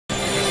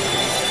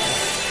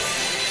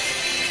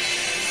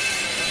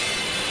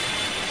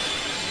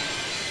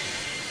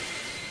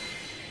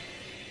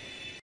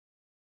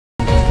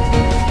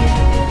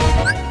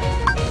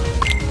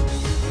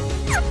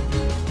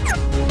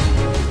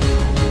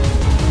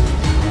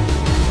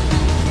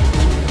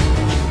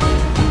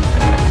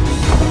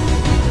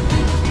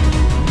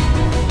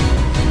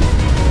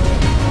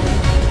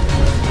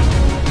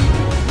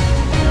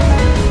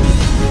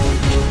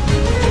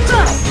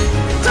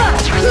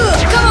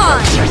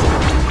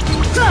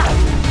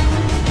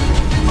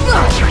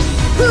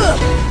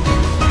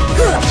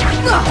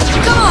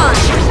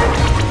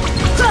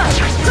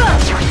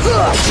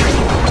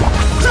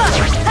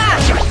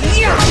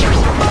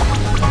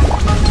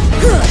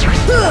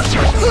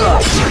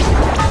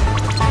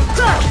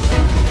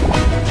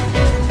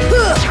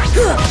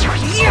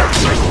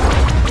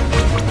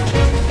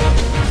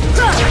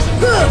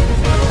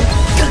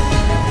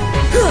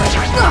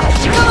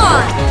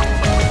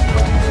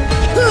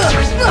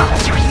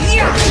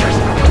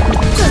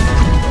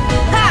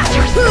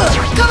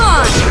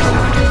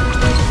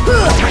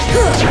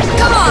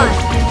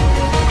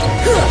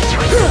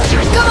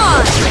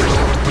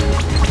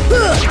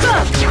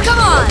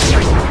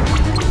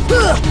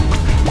Come on!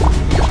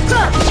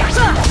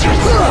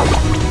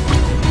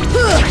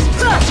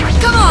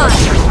 Come on!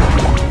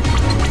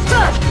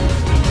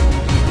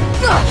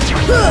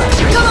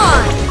 Come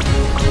on!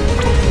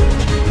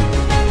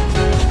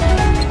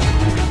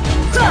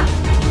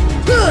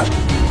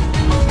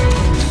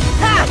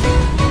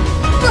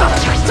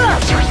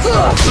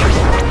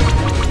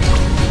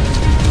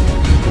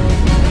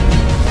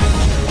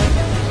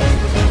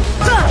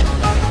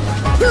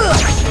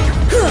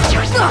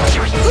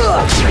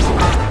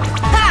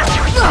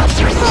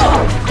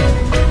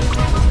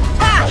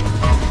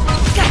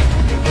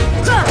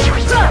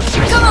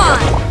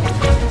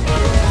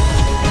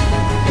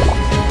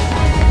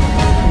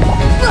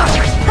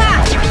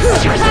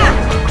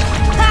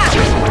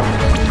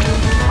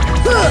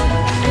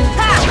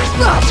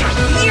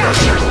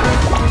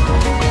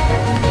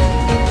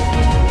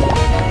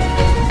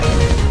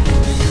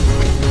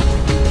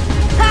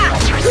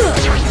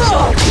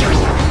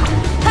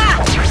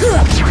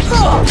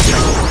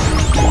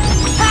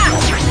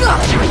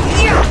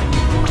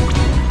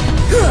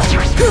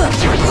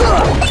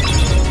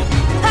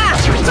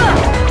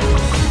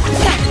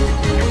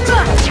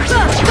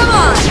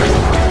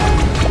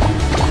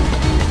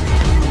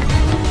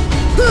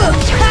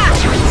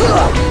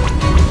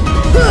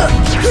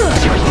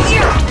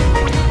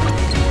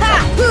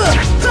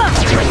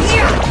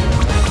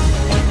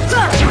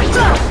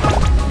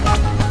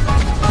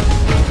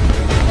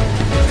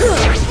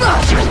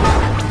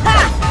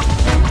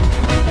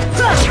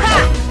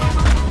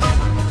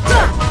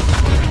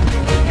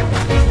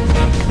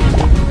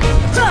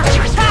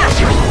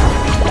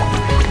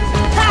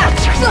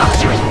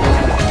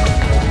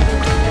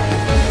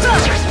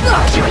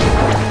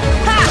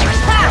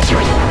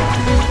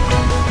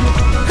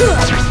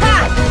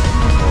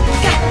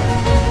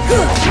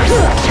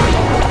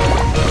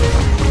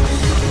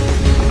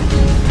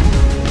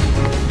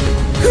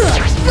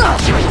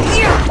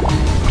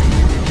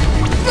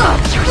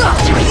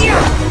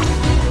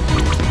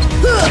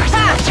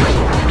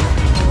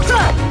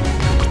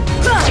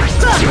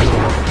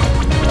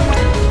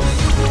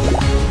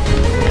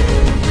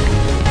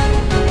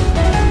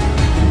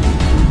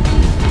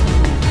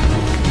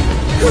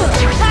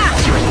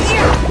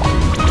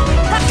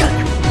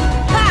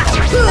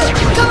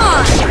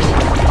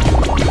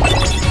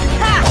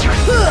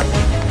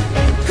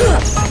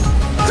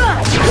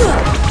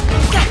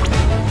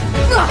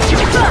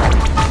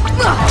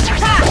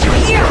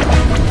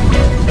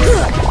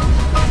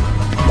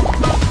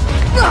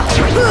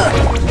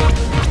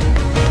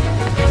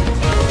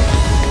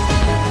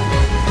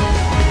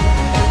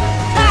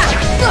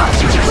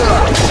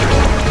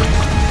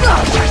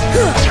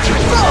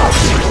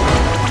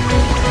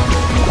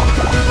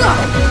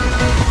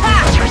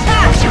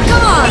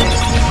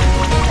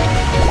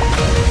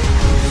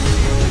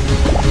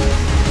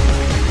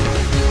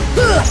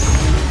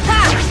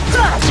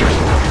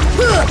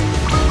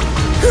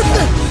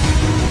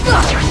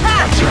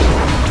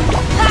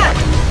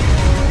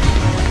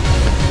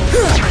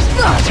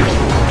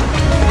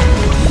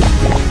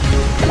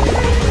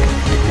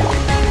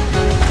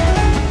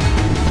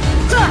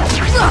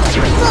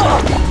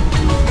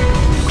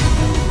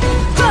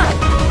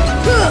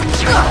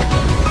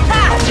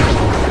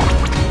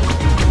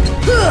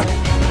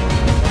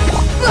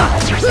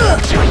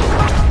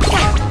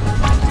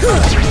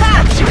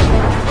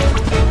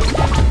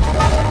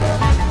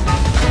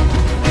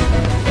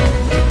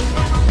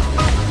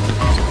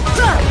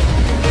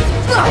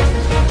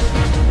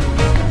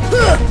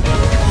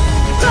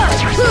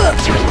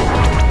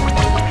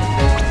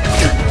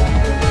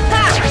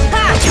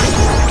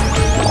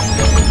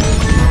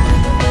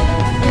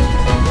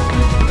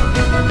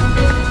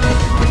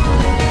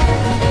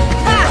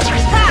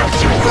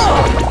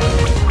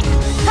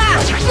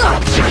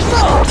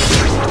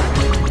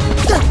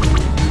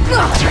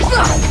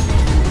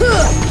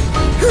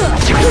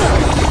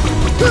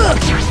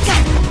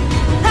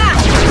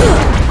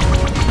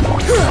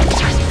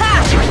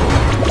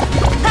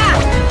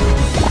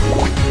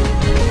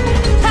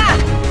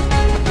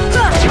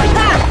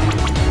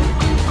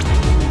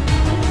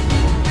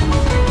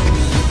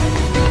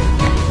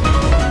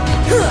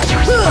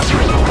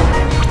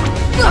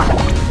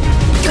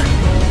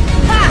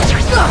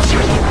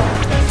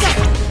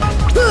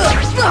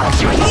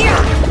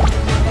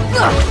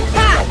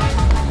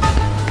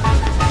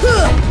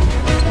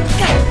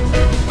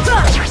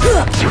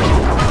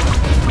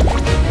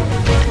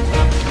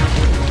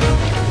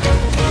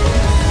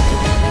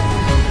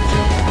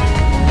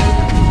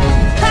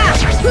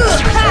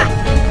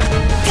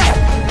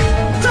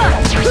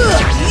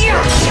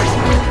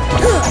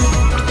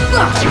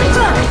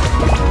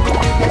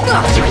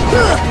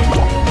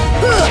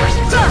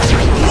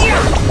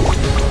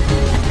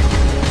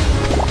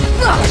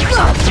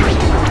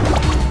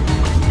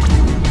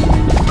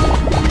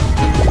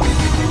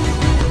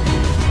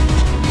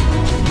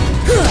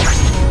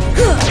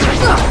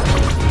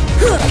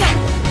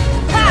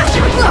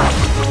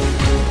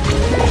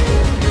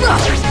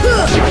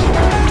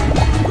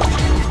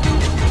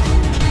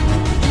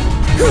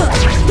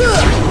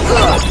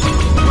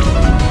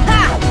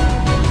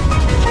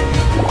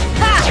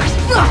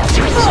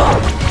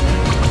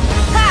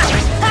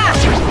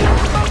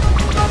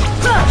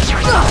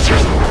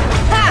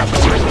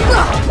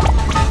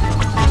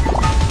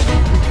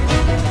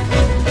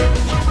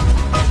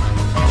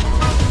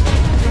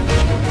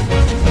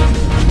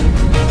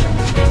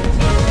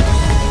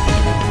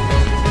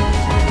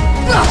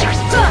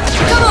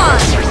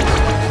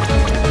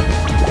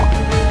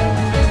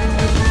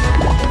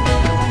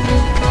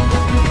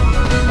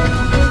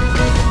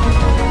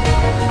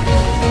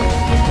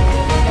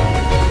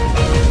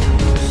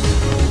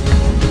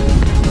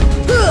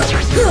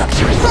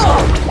 Come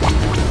on!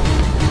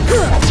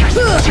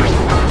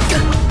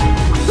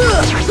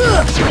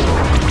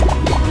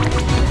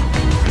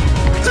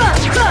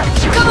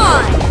 Come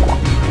on!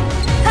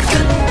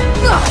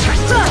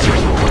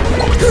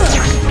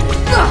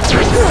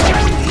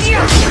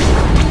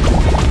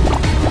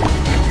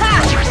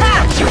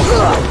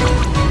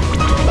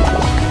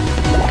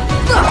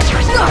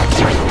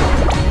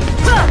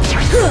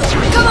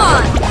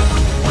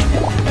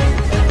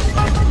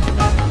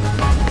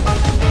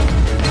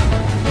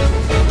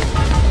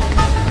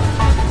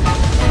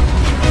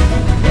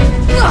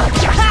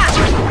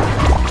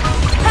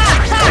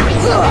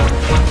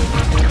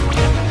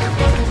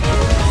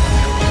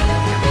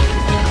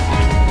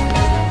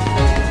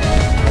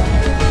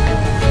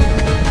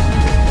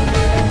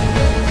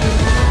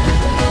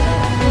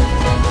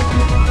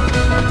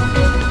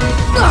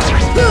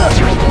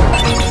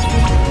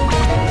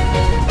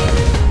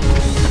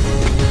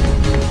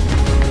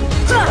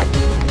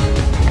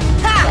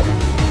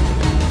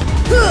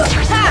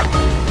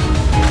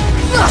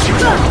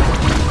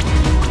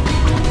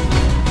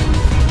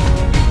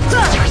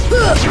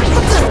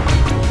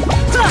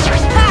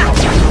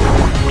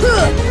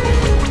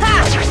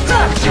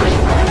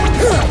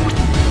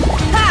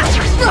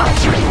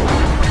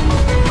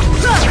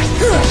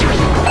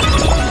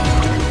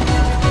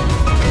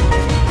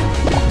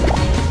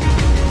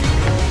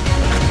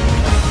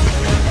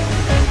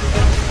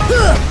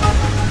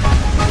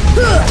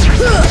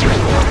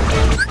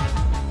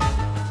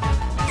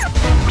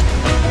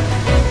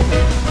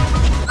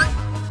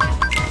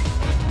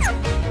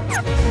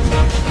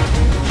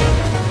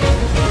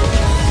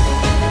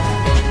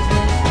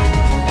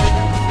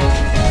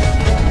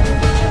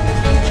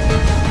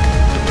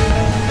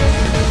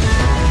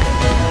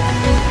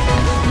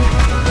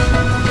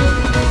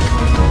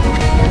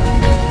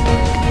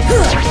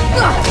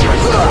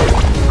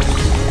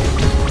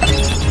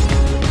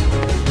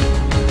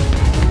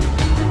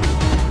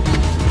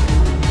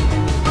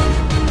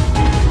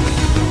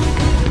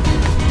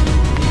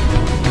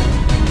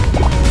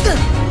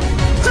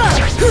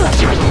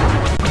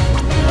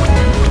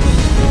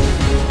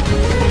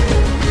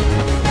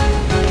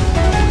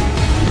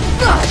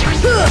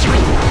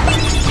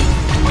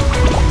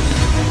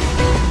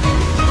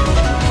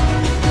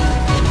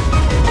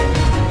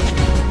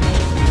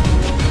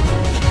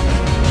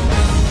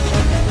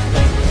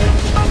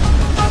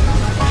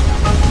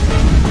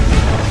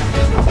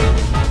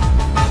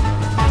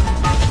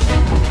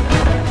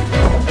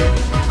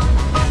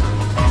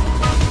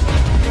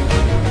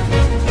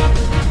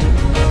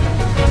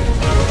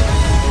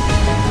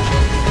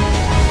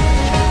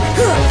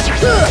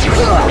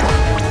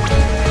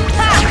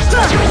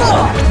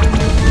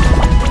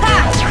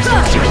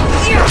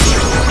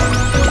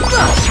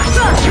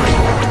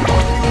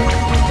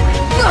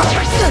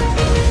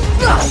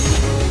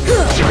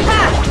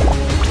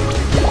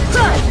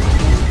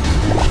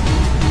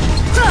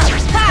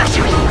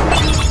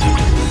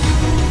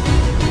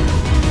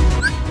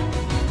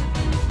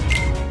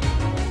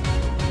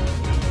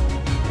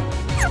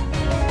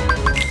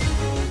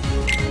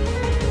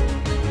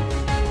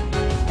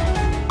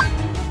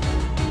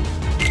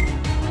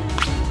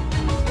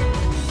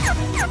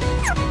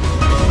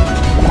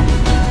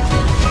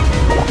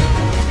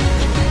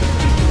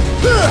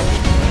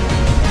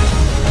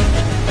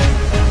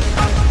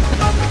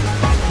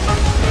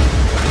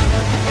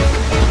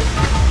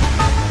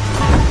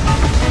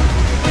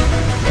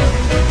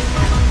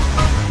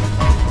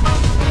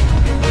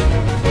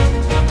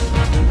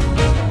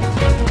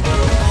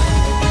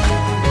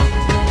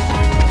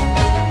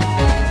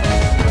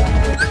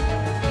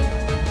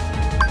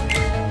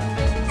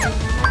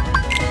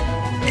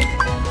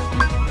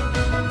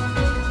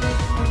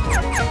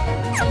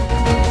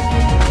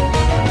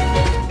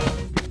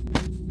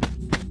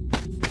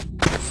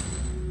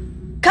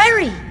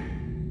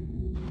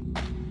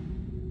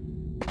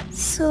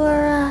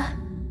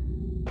 Sora.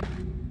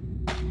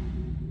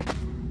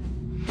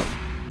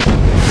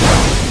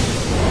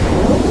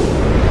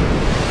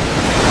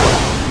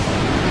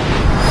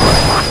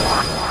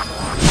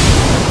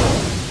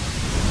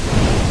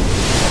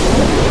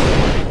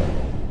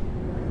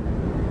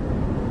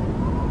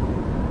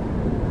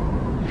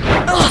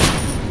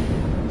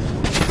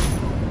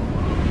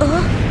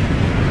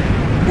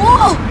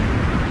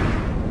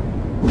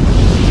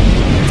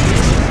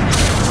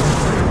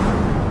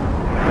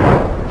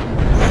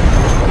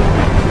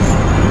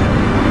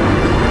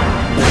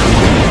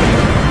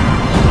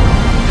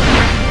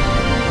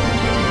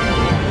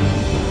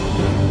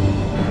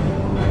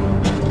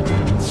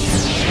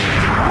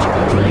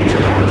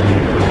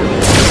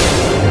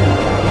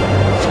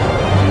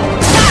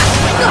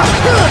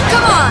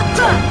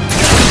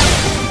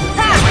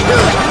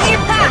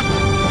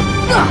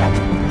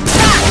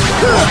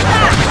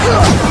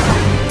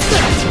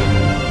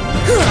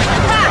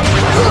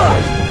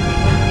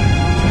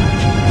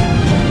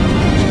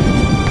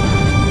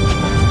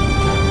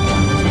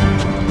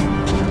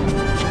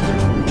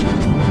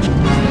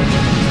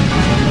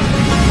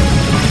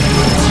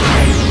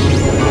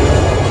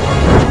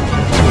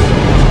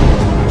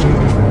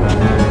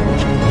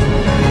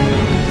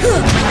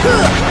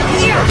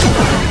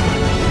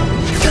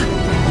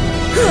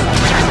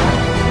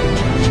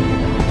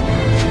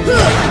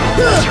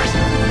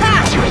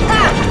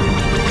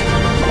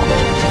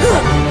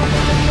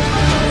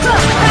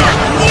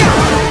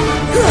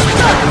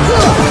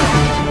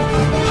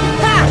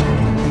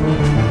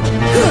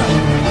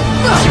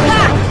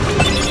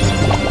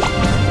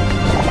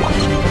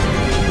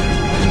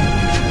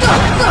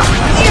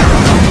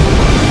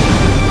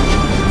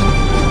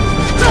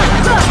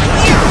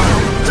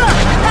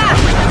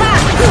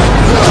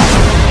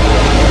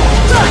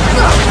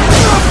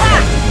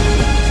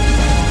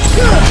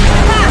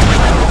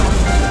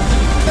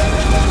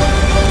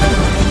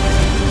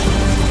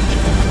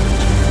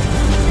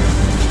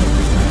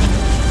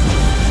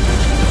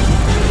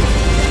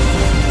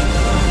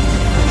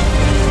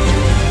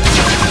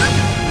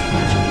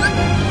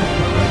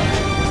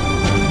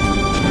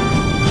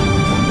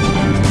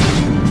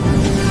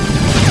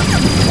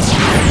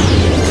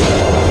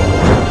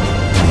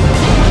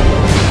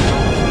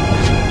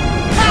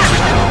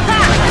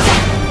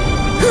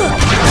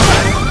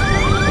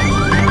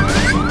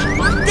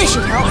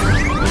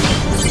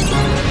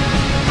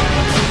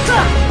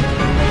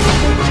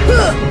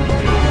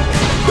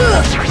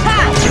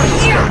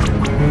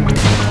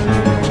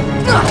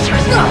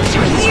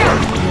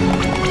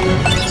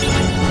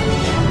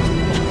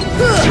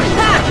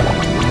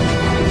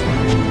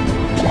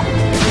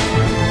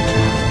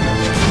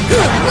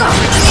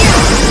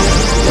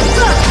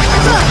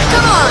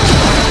 Come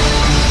on!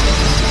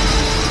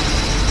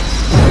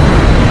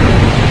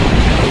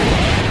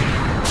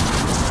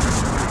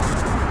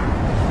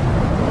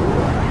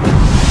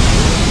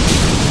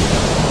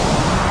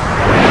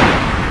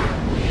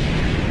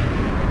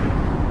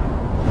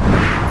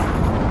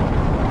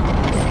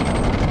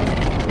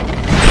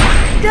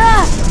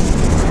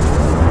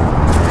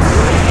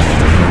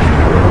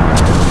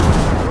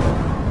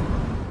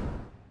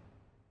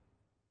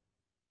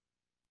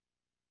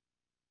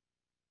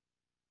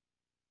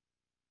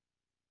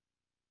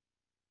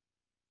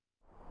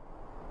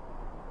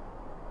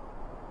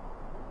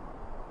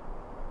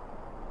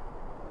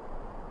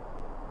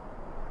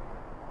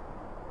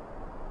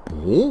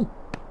 Oh?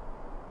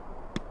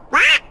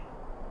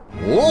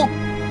 Oh?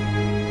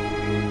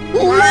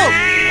 Look!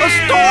 A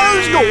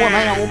star's going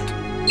out!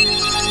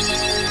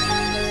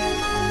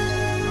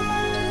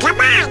 Come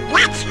on,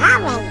 let's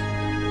hurry!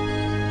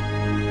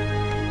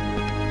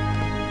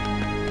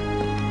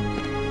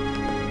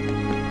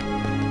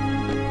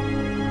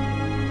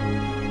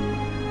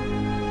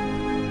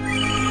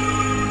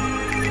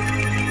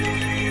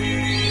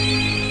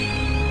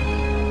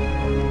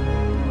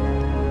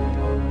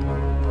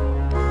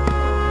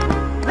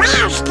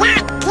 Where's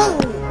that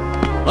key?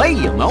 Hey,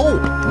 you know,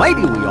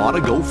 maybe we ought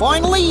to go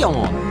find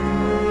Leon.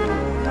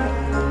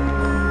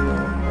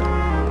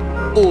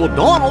 Oh,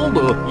 Donald,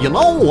 you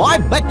know, I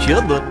bet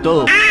you that,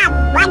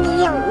 What do you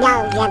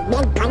know, you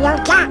big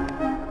polluter?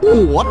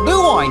 what do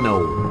I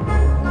know?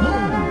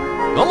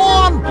 Come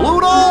on,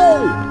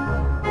 Pluto!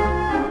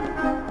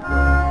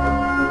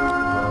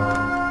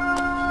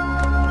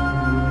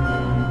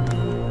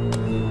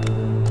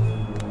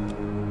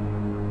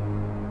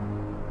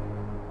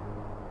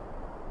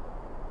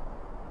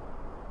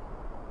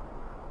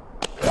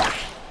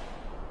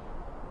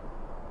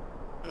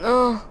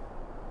 Oh.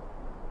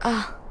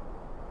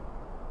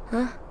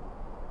 Huh?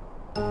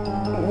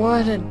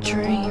 What a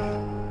dream.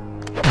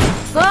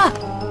 Ah!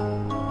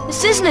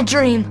 This isn't a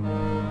dream!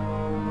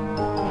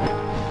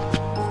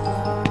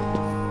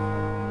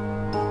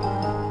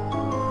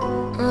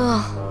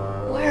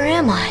 Oh, where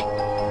am I?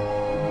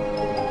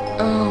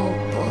 Oh,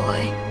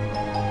 boy.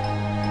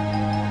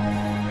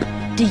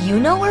 Do you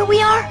know where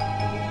we are?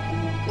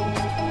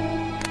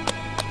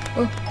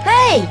 Oh,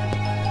 hey!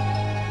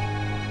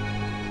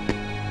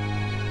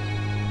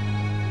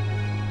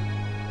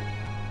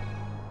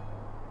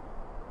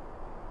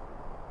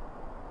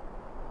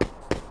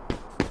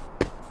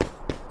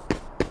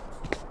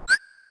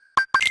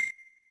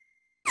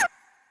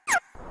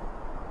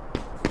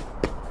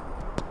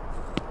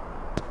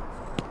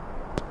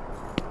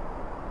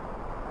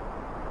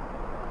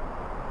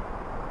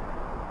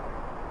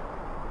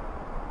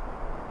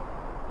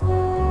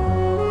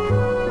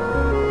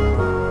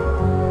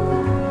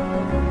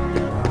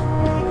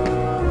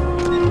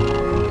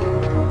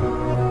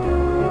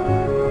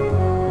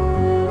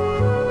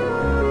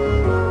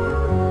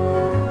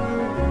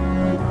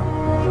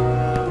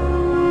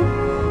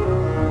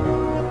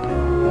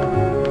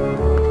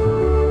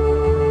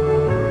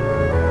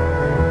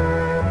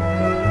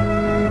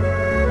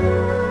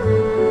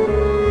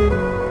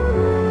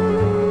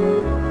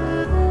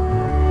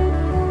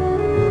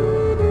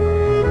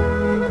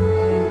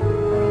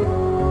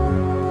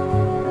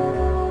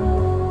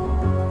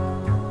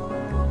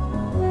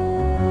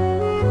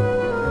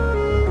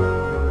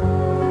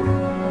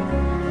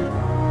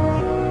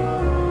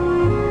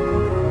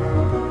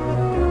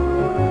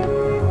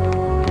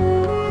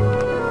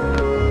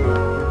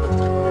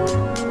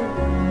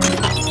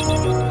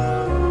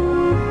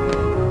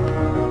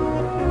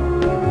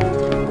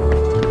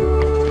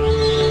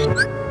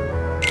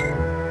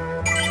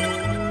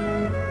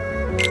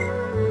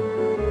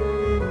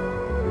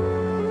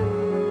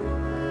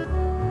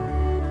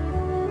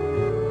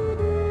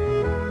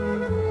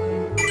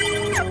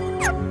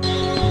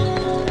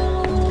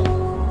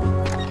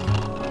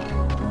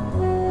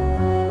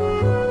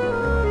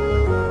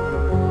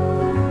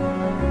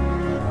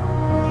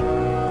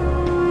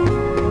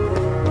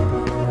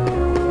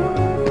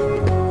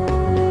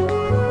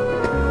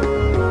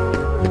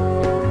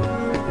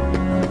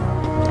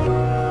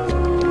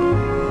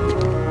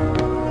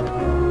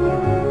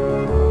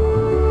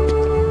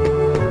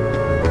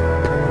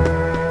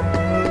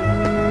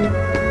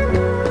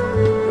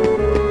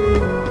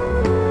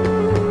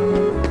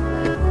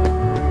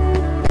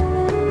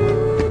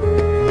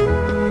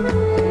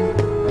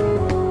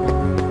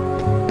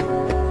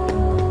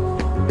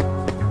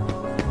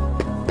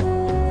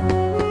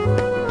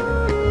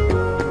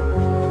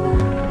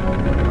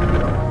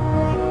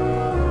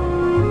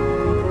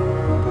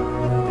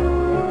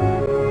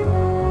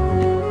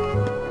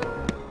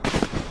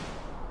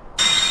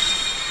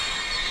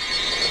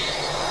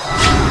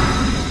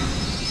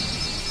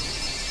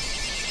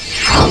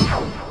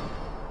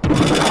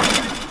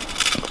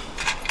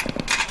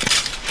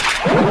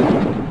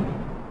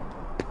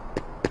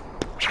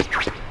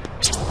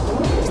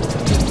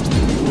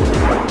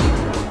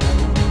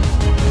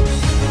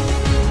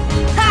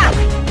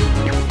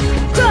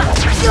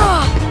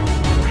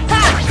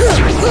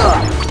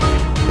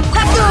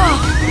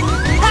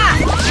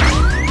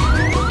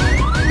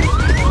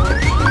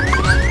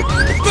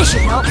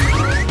 help.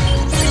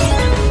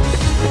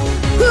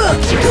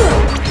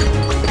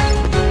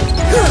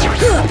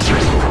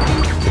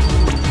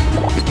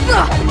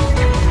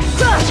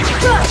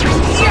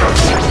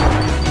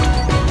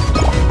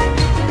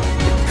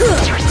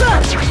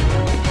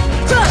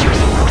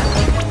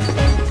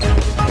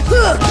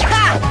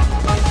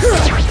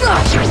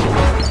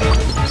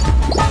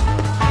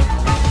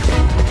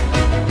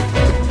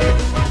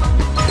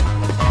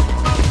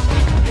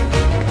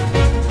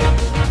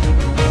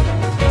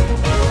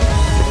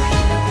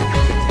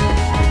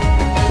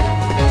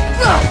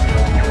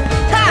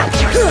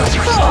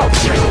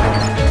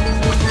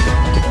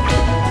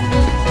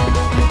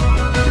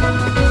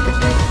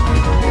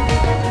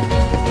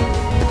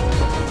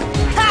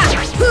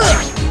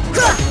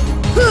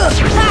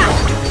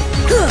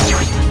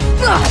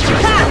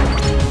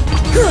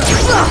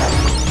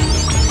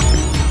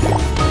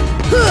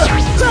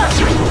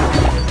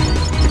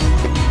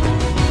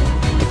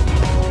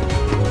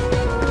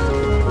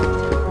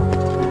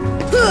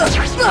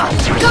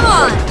 Come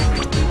on!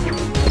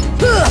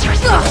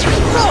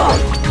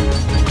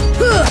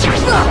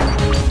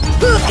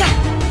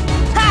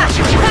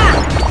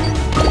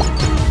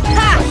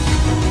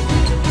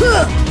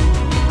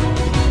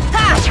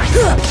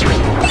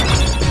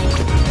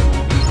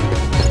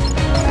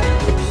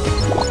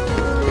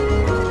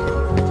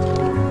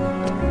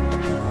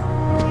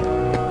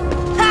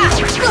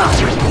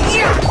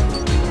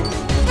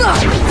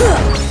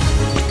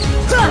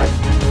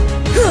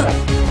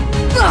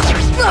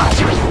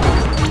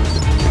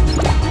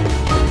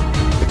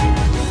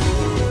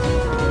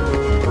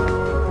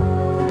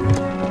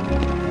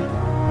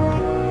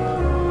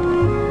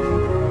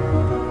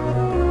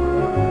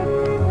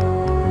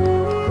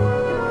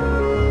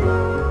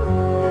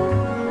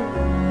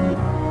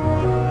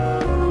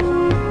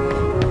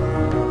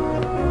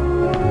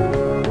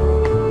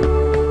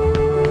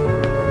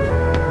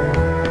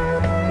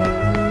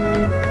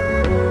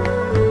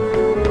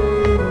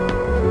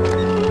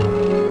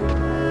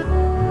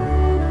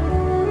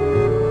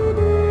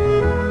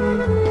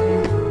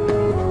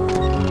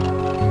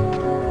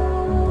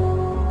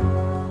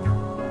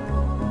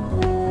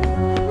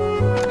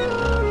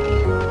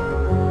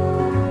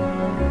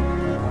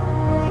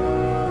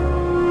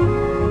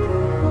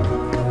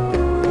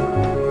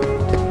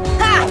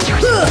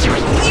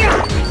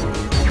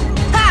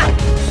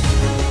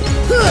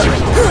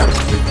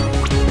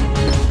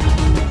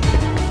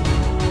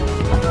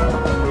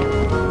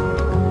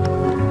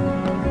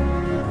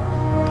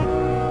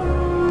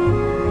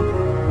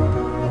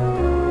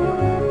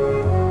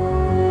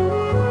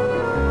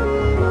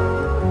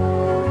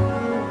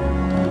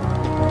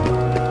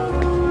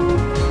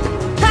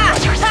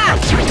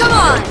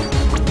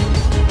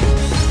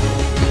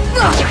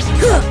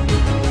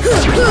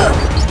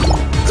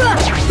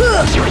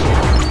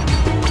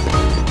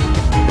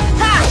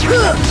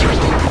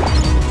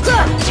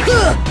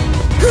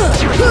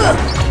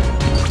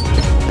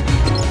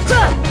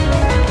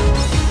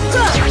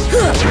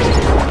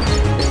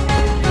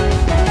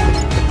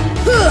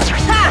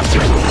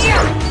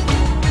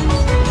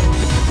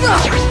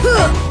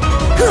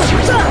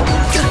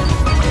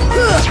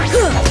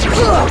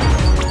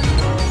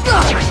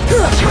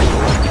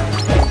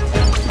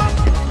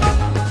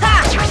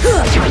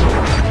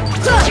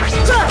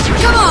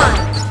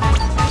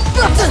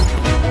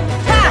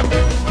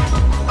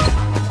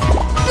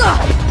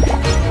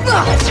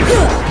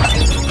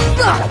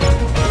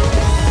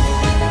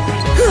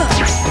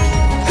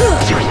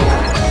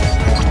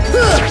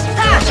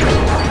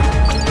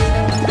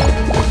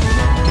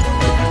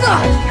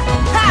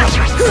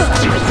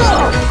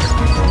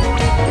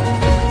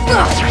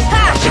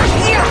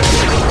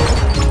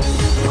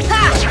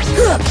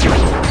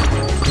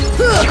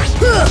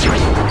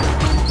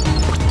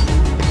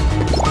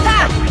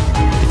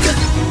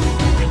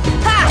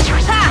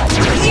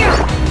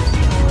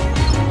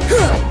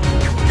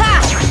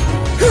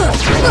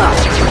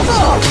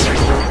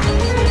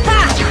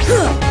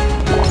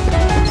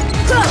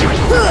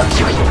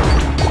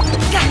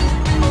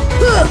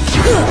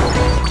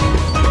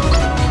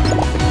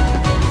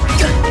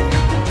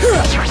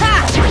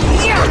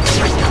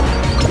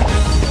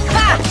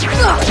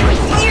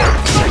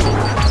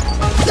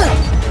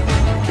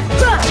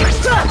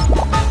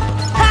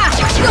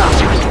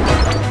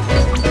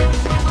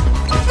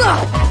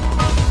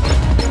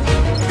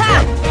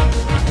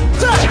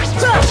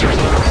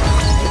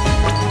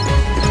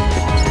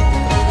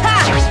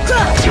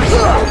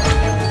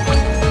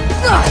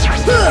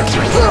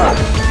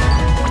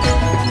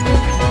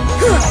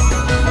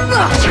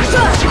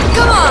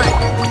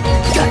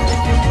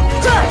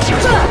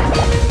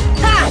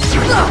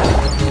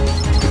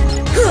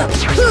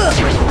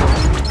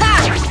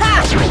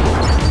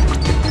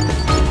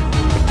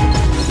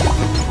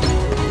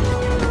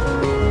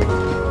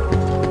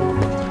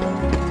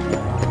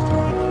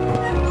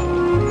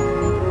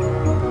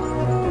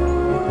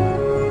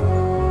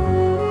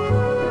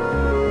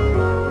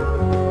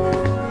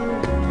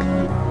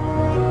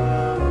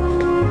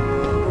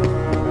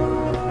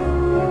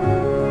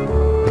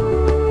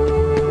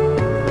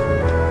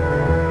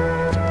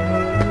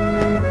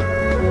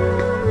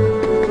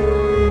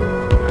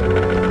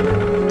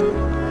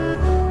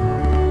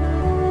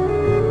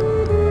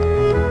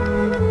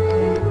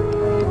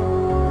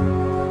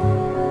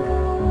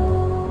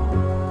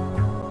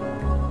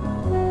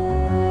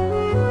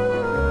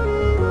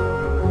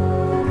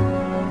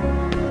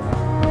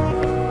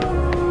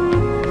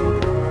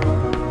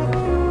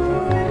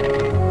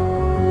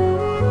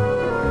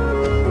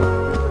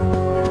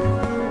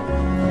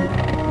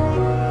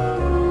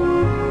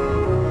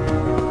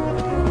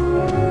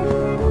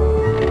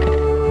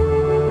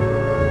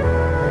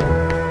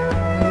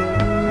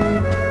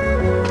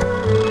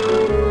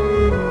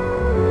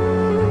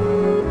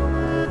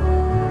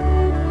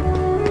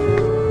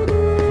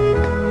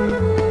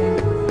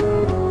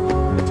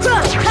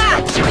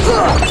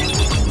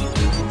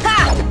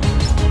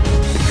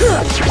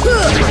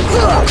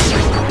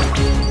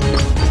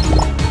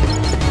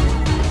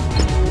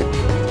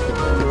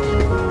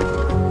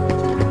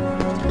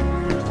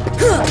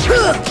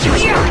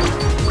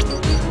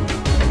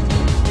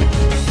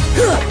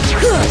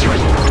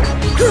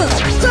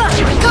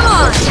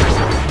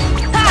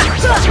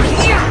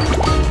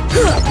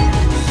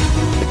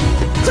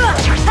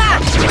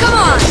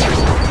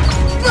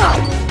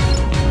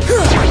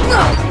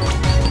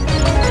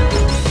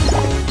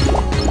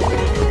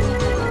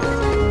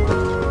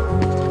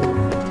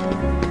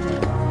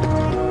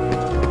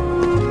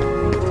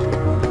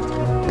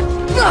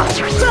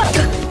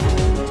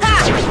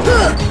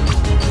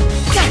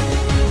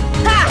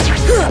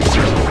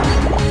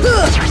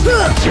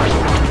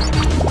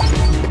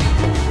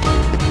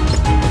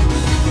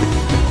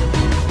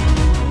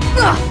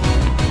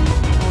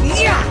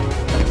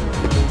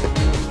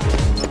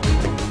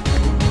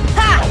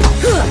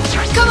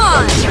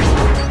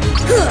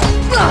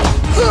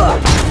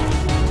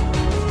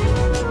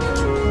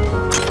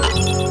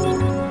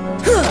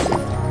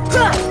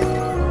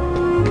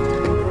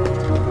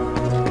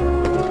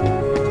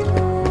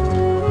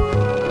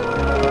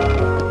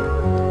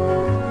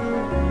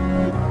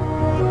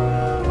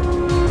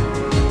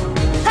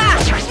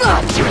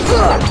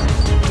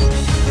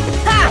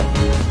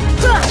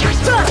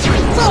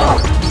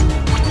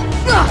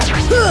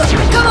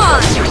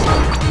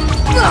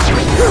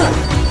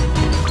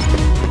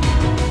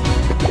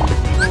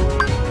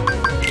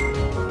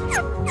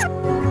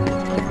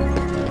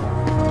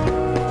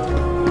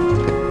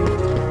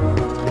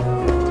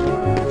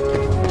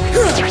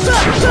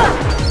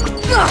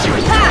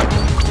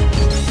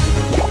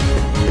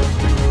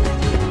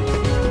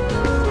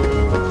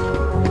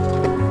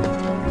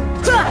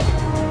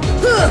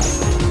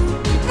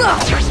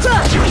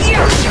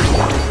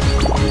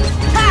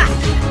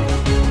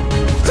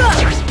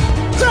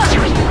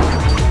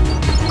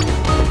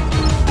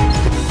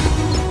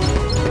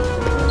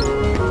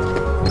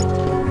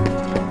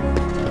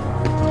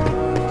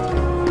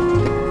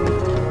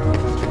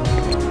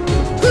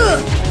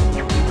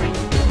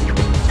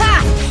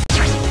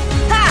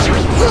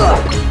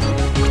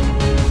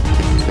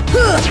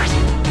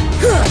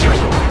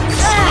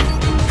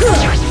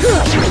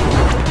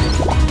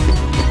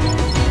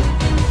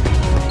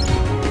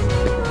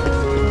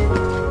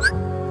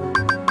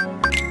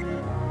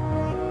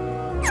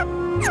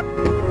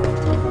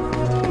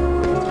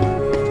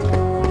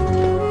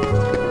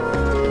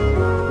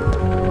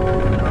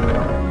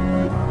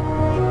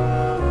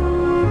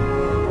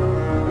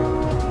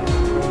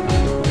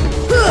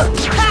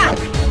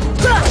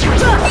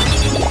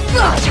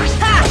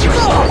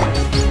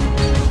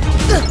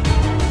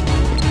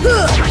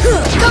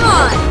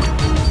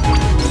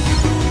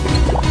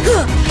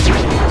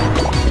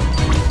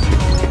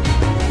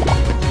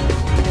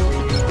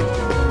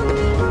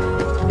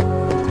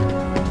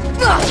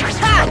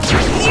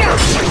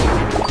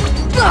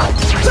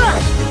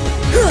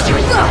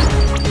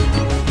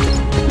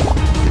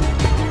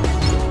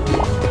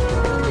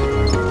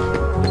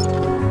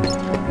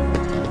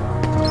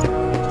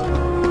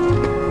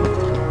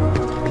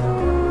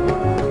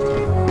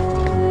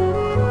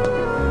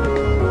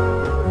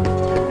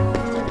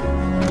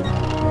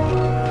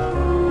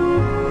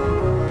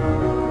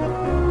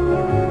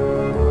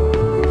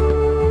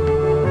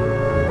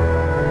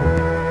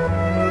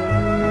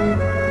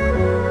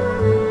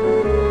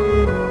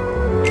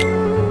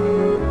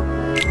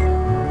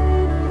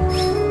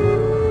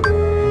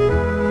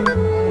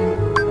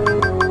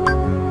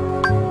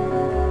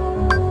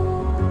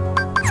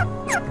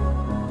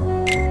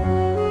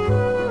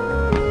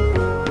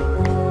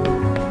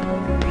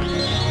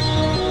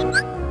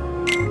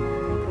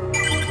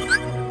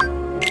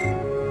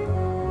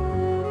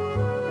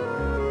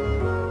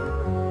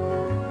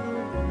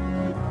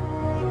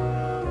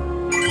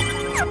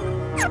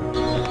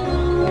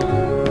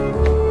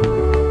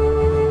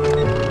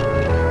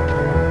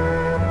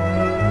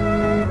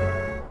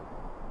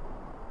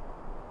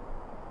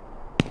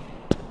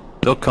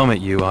 They'll come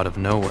at you out of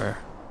nowhere.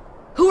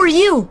 Who are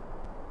you?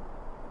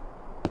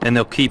 And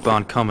they'll keep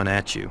on coming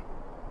at you,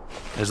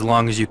 as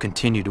long as you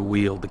continue to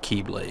wield the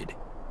Keyblade.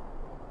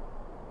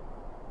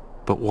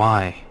 But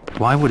why?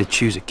 Why would it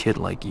choose a kid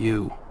like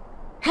you?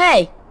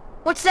 Hey,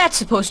 what's that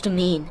supposed to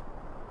mean?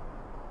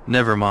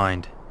 Never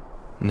mind.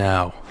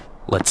 Now,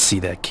 let's see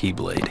that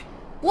Keyblade.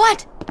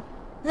 What?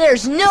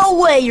 There's no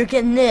way you're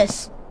getting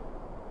this.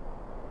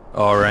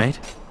 Alright.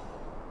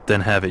 Then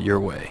have it your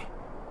way.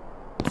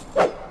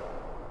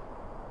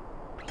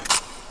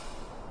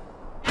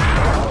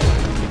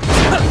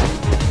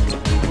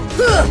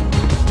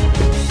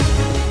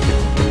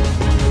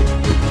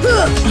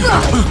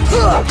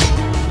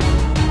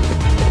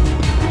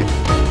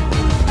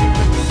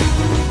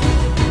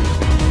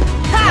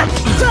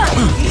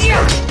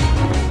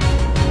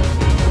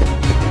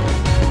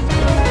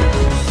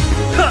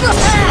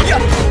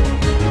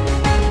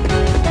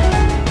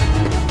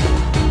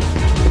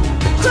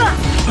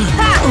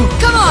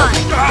 Come on!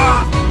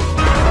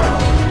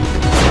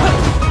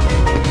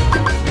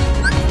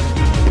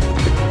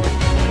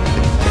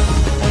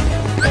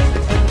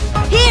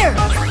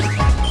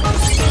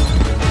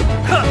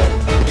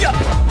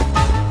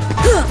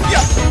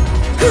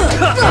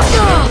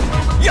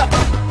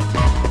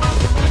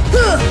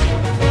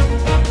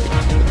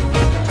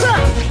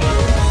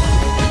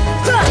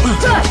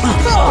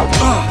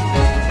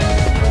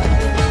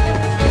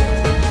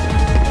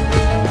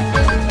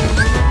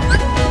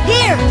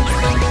 Here!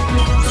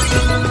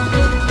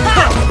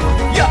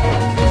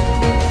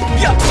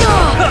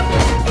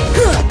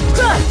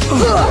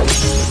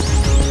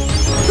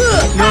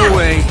 No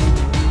way.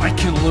 I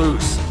can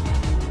lose.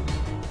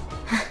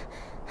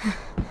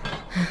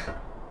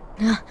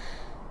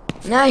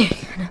 Now you're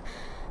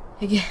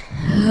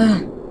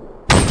gonna...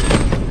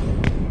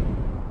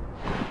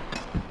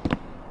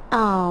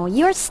 Oh,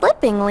 you're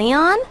slipping,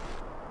 Leon.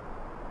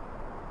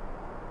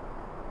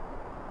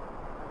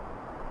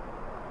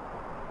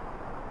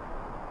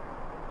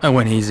 I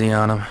went easy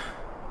on him.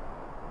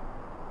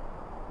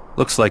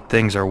 Looks like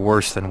things are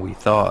worse than we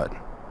thought.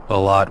 A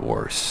lot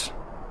worse.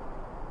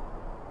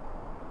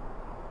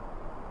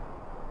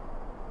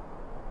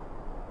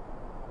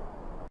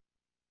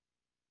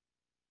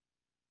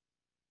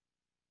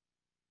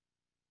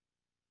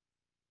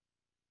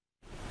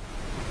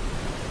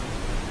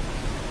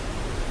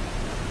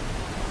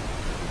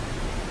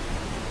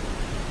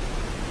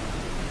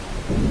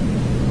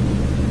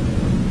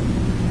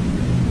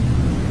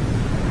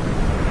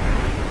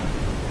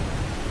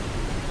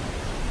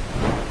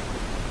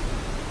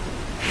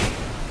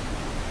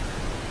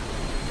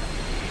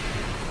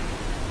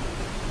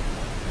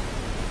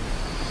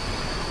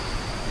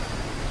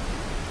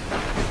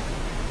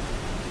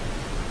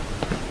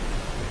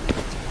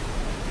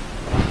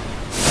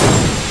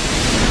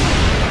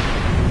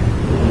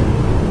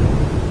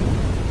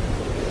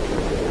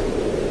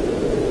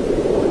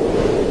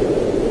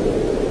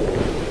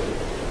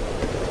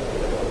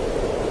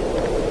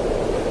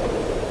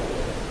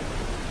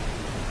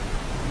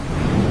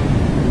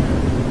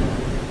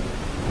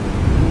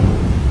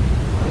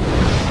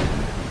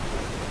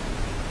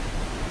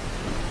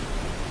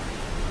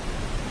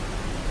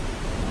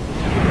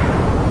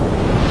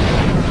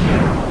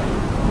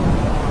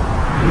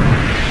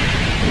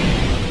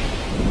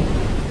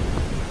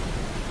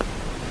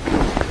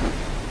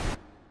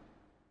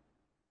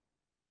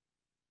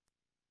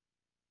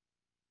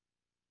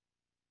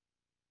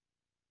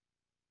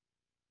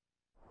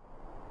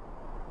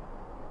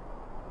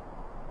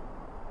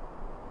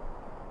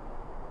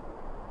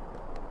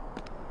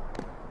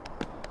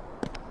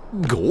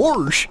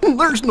 Gosh,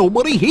 there's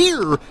nobody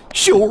here.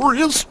 Sure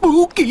is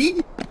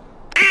spooky.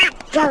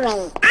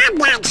 Actually, I'm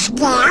not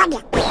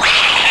scared.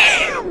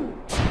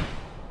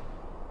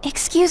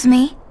 Excuse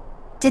me.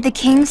 Did the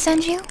king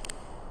send you?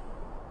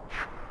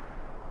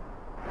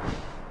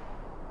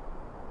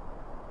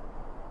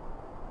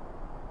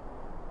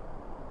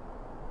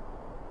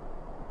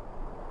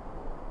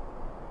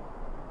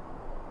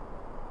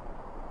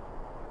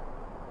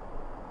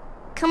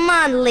 Come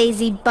on,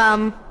 lazy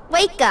bum.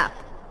 Wake up.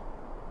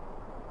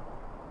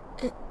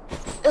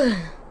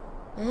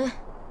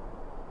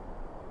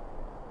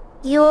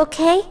 You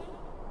okay?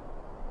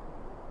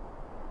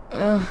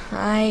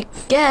 I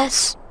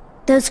guess.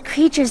 Those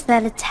creatures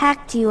that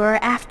attacked you are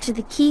after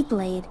the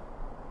Keyblade.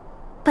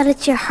 But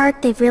it's your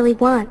heart they really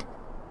want.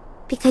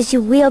 Because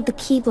you wield the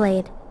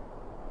Keyblade.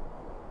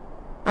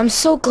 I'm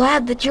so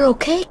glad that you're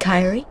okay,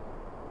 Kairi.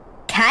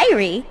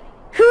 Kairi?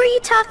 Who are you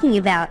talking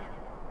about?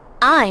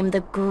 I'm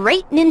the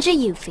great ninja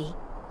Yuffie.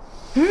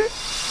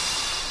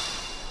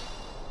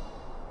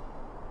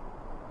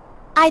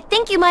 I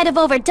think you might have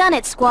overdone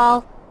it,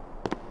 Squall.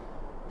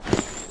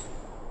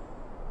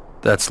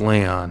 That's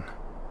Leon.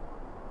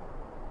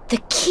 The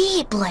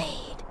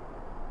Keyblade.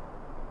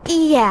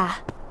 Yeah,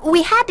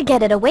 we had to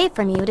get it away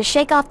from you to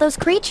shake off those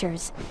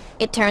creatures.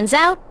 It turns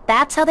out,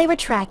 that's how they were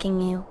tracking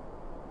you.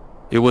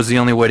 It was the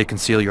only way to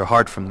conceal your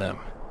heart from them.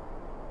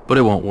 But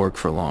it won't work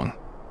for long.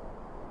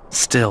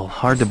 Still,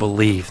 hard to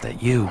believe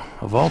that you,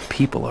 of all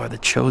people, are the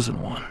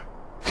chosen one.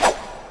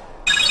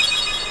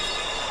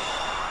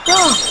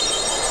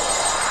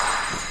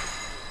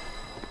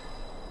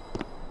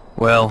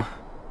 Well,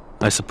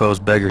 I suppose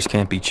beggars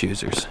can't be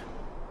choosers.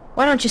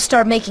 Why don't you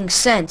start making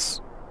sense?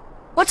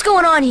 What's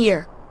going on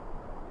here?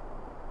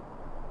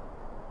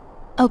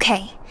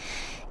 Okay,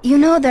 you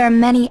know there are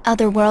many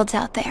other worlds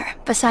out there,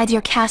 besides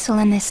your castle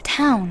and this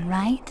town,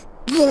 right?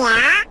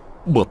 Yeah?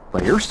 But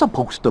they're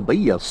supposed to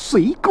be a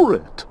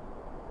secret.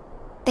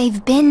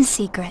 They've been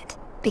secret,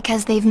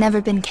 because they've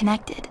never been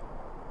connected.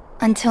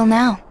 Until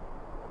now.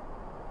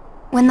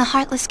 When the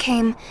Heartless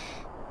came,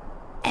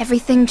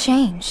 everything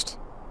changed.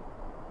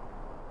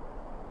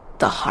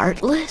 The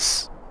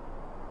Heartless?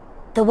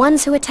 The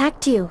ones who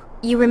attacked you,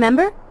 you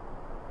remember?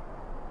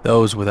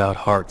 Those without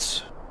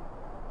hearts.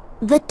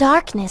 The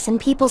darkness in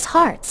people's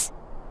hearts.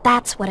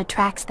 That's what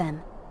attracts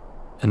them.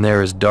 And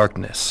there is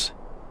darkness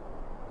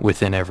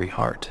within every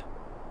heart.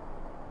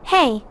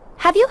 Hey,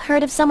 have you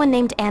heard of someone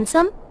named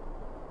Ansem?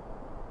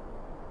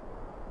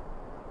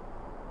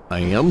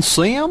 And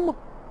Sam?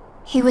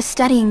 He was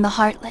studying the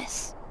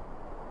Heartless.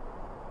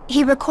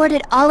 He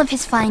recorded all of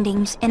his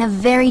findings in a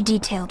very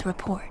detailed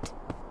report.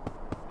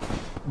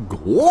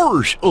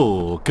 Gosh,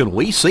 can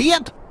we see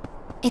it?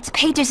 Its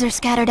pages are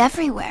scattered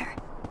everywhere.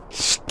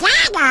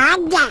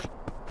 Scattered?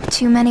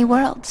 Too many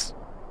worlds.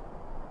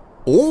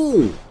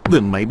 Oh,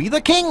 then maybe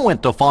the king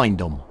went to find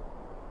them.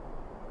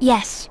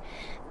 Yes,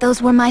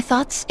 those were my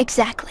thoughts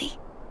exactly.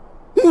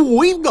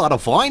 We've got to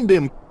find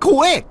him,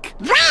 quick!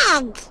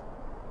 Red!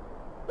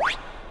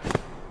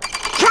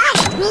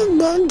 First we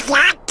need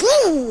the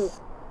key.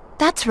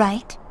 That's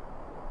right.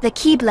 The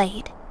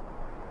Keyblade.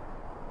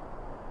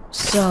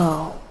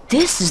 So,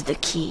 this is the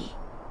key.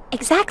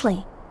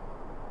 Exactly.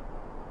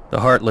 The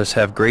Heartless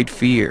have great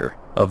fear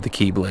of the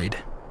Keyblade.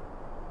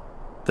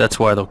 That's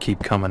why they'll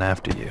keep coming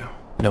after you,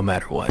 no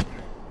matter what.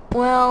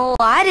 Well,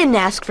 I didn't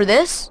ask for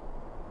this.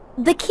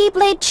 The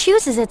Keyblade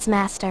chooses its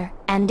master,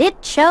 and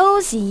it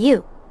chose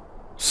you.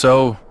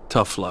 So,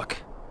 tough luck.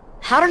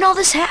 How did all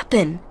this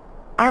happen?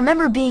 I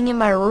remember being in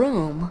my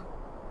room.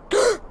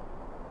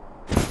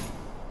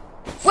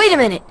 Wait a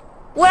minute!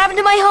 What happened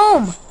to my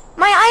home?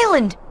 My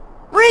island?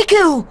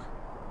 Riku!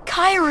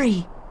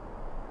 Kairi!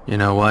 You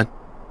know what?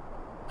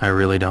 I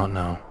really don't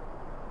know.